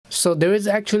So there is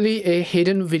actually a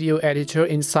hidden video editor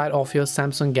inside of your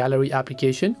Samsung Gallery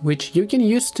application, which you can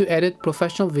use to edit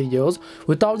professional videos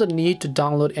without the need to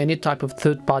download any type of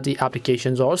third-party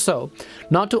applications or so.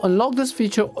 Now to unlock this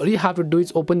feature, all you have to do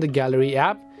is open the Gallery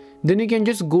app. Then you can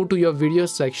just go to your video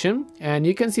section and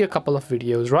you can see a couple of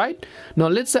videos, right? Now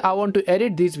let's say I want to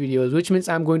edit these videos, which means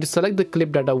I'm going to select the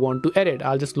clip that I want to edit.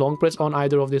 I'll just long press on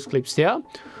either of these clips here.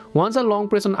 Once I long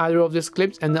press on either of these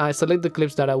clips and then I select the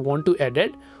clips that I want to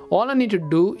edit, all I need to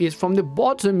do is from the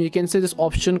bottom you can see this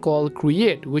option called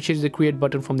create, which is the create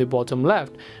button from the bottom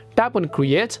left. Tap on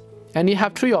create. And you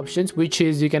have three options, which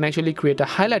is you can actually create a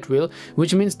highlight reel,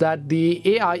 which means that the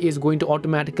AI is going to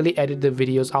automatically edit the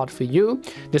videos out for you.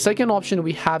 The second option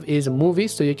we have is movie,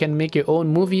 so you can make your own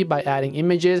movie by adding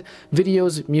images,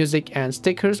 videos, music and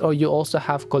stickers, or you also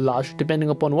have collage depending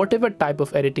upon whatever type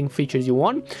of editing features you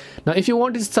want. Now if you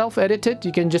want it self-edited,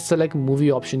 you can just select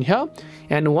movie option here,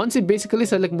 and once you basically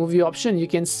select movie option, you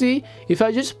can see if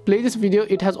I just play this video,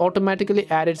 it has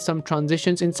automatically added some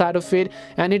transitions inside of it,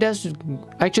 and it has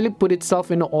actually put itself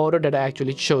in an order that I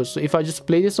actually chose. So if I just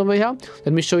play this over here,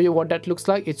 let me show you what that looks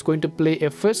like. It's going to play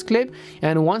a first clip,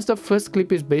 and once the first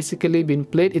clip is basically been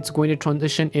played, it's going to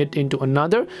transition it into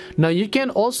another. Now you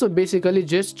can also basically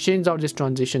just change out these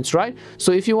transitions, right?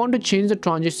 So if you want to change the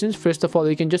transitions, first of all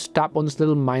you can just tap on this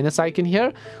little minus icon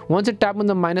here. Once you tap on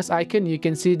the minus icon, you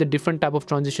can see the different type of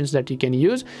transitions that you can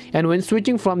use, and when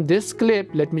switching from this clip,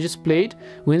 let me just play it.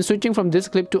 When switching from this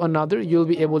clip to another, you'll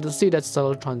be able to see that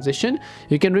subtle transition.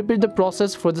 You can repeat the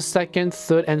process for the second,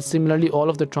 third and similarly all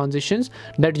of the transitions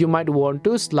that you might want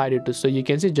to slide it to. So you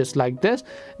can see just like this,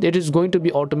 it is going to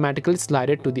be automatically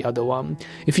slided to the other one.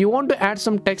 If you want to add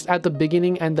some text at the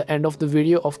beginning and the end of the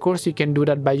video, of course you can do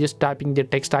that by just tapping the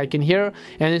text icon here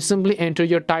and then simply enter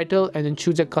your title and then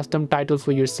choose a custom title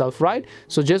for yourself, right?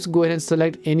 So just go ahead and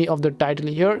select any of the title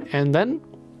here, and then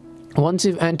once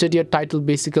you've entered your title,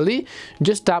 basically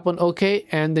just tap on OK,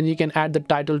 and then you can add the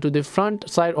title to the front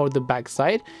side or the back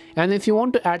side. And if you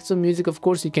want to add some music, of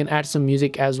course you can add some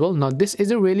music as well. Now this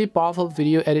is a really powerful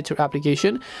video editor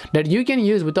application that you can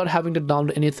use without having to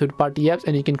download any third-party apps,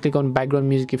 and you can click on background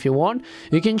music if you want.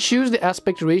 You can choose the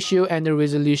aspect ratio and the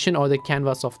resolution or the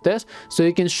canvas of this, so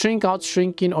you can shrink out,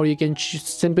 shrink in, or you can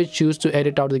simply choose to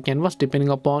edit out the canvas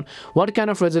depending upon what kind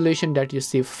of resolution that you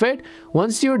see fit.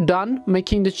 Once you're done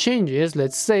making the change,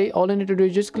 let's say all you need to do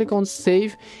is just click on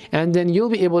save, and then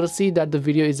you'll be able to see that the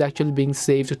video is actually being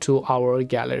saved to our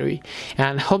gallery.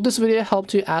 And hope this video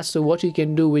helped you as to what you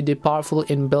can do with the powerful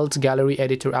inbuilt gallery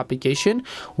editor application.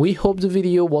 We hope the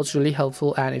video was really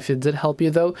helpful, and if it did help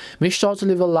you though, make sure to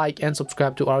leave a like and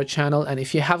subscribe to our channel. And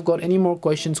if you have got any more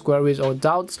questions, queries or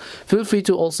doubts, feel free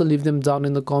to also leave them down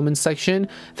in the comment section.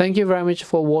 Thank you very much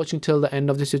for watching till the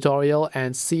end of this tutorial,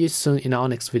 and see you soon in our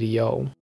next video.